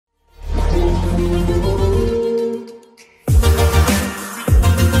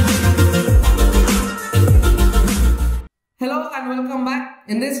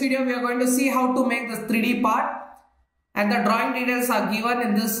video we are going to see how to make this 3D part, and the drawing details are given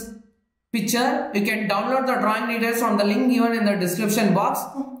in this picture. You can download the drawing details from the link given in the description box,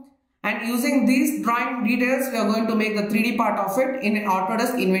 and using these drawing details we are going to make the 3D part of it in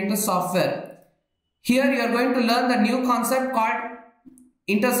Autodesk Inventor software. Here you are going to learn the new concept called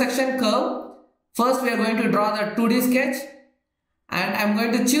intersection curve. First we are going to draw the 2D sketch, and I am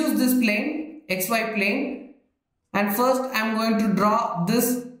going to choose this plane, XY plane, and first I am going to draw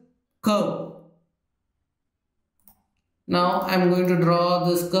this curve. Now I am going to draw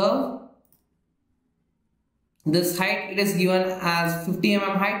this curve. This height, it is given as 50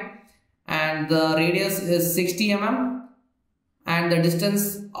 mm height, and the radius is 60 mm, and the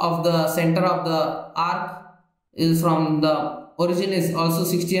distance of the center of the arc is from the origin is also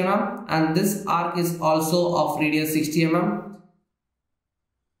 60 mm, and this arc is also of radius 60 mm,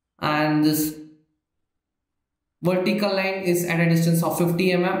 and this vertical line is at a distance of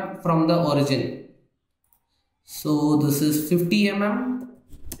 50 mm from the origin. So this is 50 mm,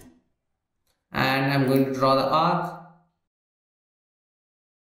 and I'm going to draw the arc.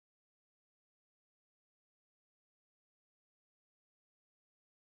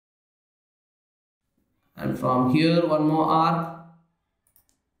 And from here one more arc,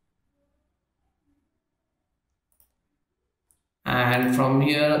 and from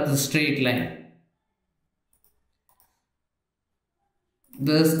here the straight line.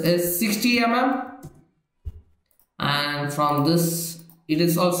 This is 60 mm, and from this it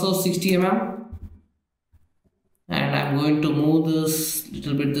is also 60 mm, and I'm going to move this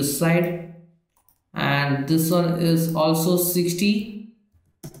little bit this side, and this one is also 60.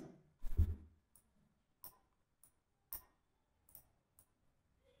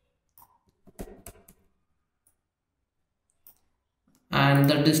 And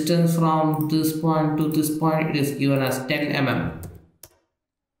the distance from this point to this point, it is given as 10 mm,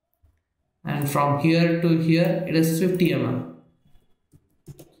 and from here to here it is 50 mm.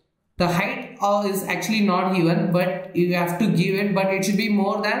 The height is actually not given, but you have to give it, but it should be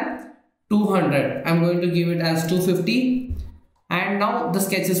more than 200. I'm going to give it as 250, and now the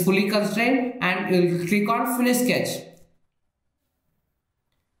sketch is fully constrained, and you'll click on finish sketch.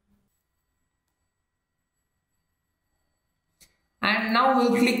 And now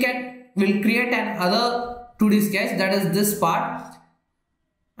we'll create another 2D sketch, that is this part,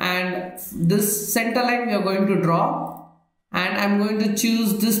 and this center line we are going to draw, and I'm going to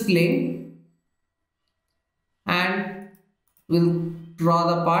choose this plane, and we'll draw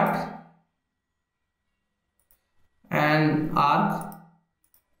the part and arc,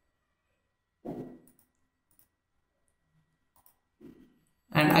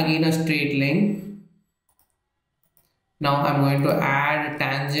 and again a straight line. Now I'm going to add a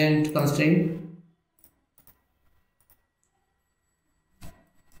tangent constraint.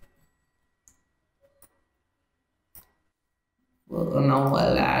 Now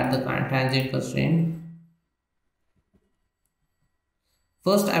I'll add the tangent constraint.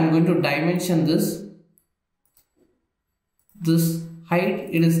 First I'm going to dimension this. This height,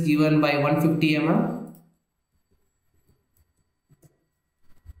 it is given by 150 mm.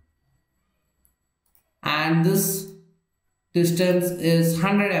 And this distance is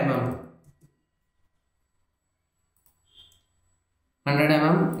 100 mm. 100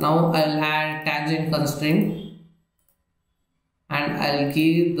 mm. Now I'll add tangent constraint, and I'll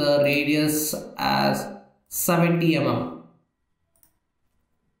give the radius as 70 mm.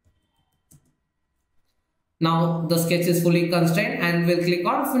 Now the sketch is fully constrained, and we'll click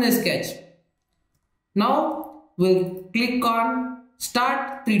on finish sketch. Now we'll click on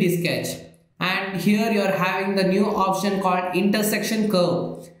start 3D sketch. And here you are having the new option called intersection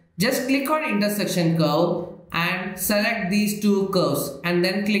curve. Just click on intersection curve and select these two curves, and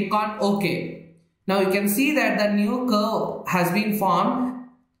then click on OK. Now you can see that the new curve has been formed,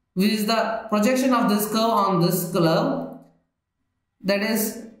 which is the projection of this curve on this curve. That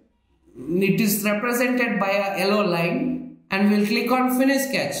is, it is represented by a yellow line, and we'll click on finish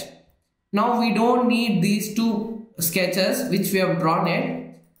sketch. Now we don't need these two sketches which we have drawn it.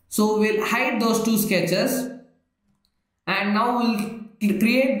 So we'll hide those two sketches, and now we'll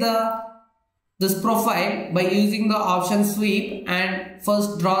create this profile by using the option sweep, and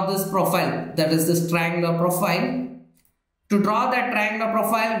first draw this profile, that is this triangular profile. To draw that triangular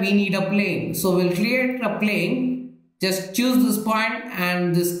profile we need a plane. So we'll create a plane. Just choose this point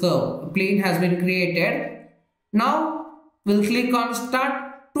and this curve. A plane has been created. Now we'll click on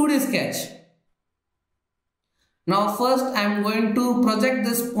start 2D sketch. Now first I am going to project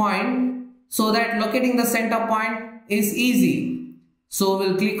this point so that locating the center point is easy. So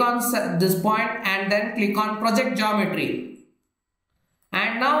we'll click on this point and then click on project geometry.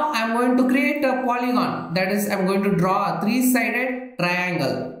 And now I'm going to create a polygon, that is I'm going to draw a three-sided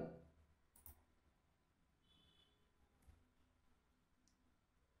triangle.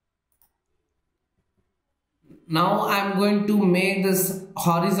 Now I'm going to make this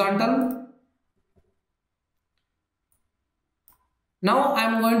horizontal. Now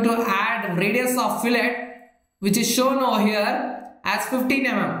I'm going to add radius of fillet, which is shown over here as 15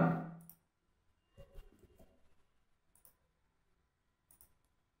 mm.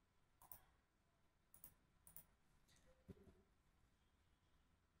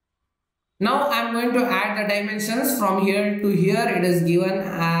 Now I'm going to add the dimensions from here to here. It is given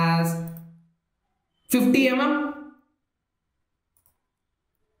as 50 mm.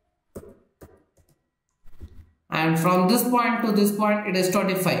 And from this point to this point it is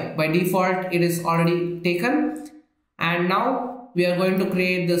 25. By default it is already taken. And now we are going to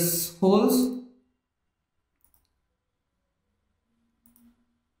create this holes.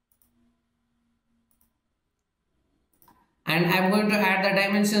 And I'm going to add the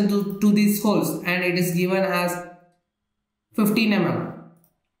dimension to these holes, and it is given as 15 mm.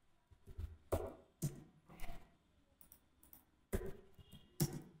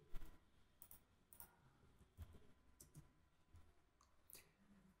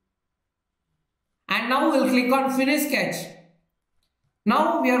 And now we'll click on finish sketch.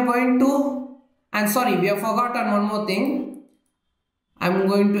 Now we are going to, and sorry, we have forgotten one more thing. I'm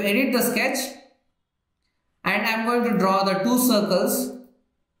going to edit the sketch. And I'm going to draw the two circles.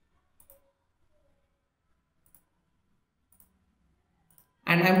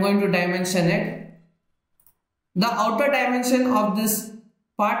 And I'm going to dimension it. The outer dimension of this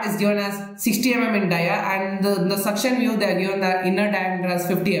part is given as 60 mm in dia, and the section view they are given the inner diameter as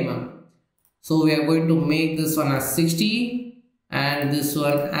 50 mm. So we are going to make this one as 60 and this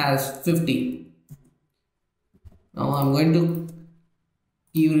one as 50. Now I'm going to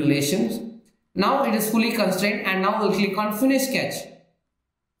give relations. Now it is fully constrained, and now we'll click on finish sketch.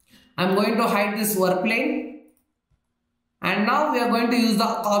 I'm going to hide this work plane, and now we are going to use the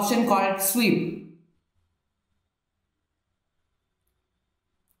option called sweep.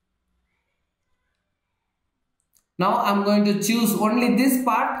 Now I'm going to choose only this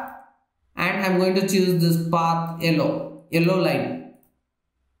part, and I'm going to choose this path yellow line.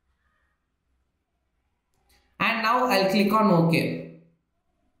 And now I'll click on OK.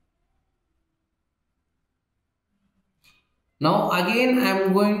 Now again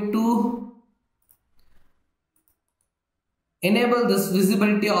I'm going to enable this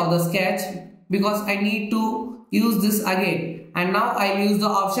visibility of the sketch because I need to use this again, and now I'll use the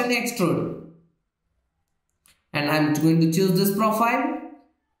option extrude, and I'm going to choose this profile,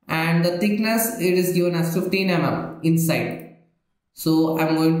 and the thickness it is given as 15 mm inside. So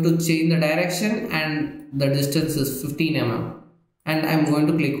I'm going to change the direction, and the distance is 15 mm, and I'm going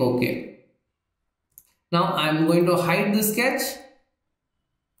to click OK. Now I'm going to hide the sketch.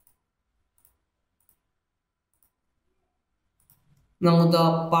 Now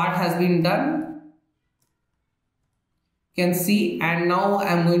the part has been done. You can see, and now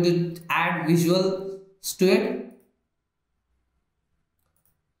I'm going to add visuals to it.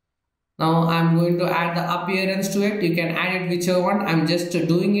 Now I'm going to add the appearance to it. You can add it whichever one. I'm just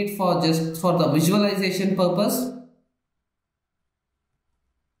doing it for the visualization purpose.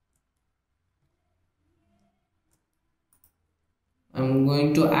 I'm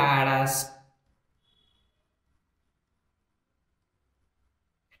going to add as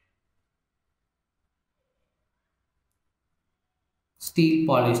steel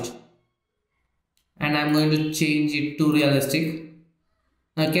polished, and I'm going to change it to realistic.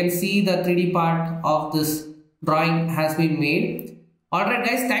 Now you can see the 3D part of this drawing has been made. Alright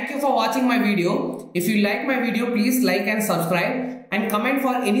guys, thank you for watching my video. If you like my video, please like and subscribe, and comment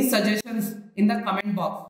for any suggestions in the comment box.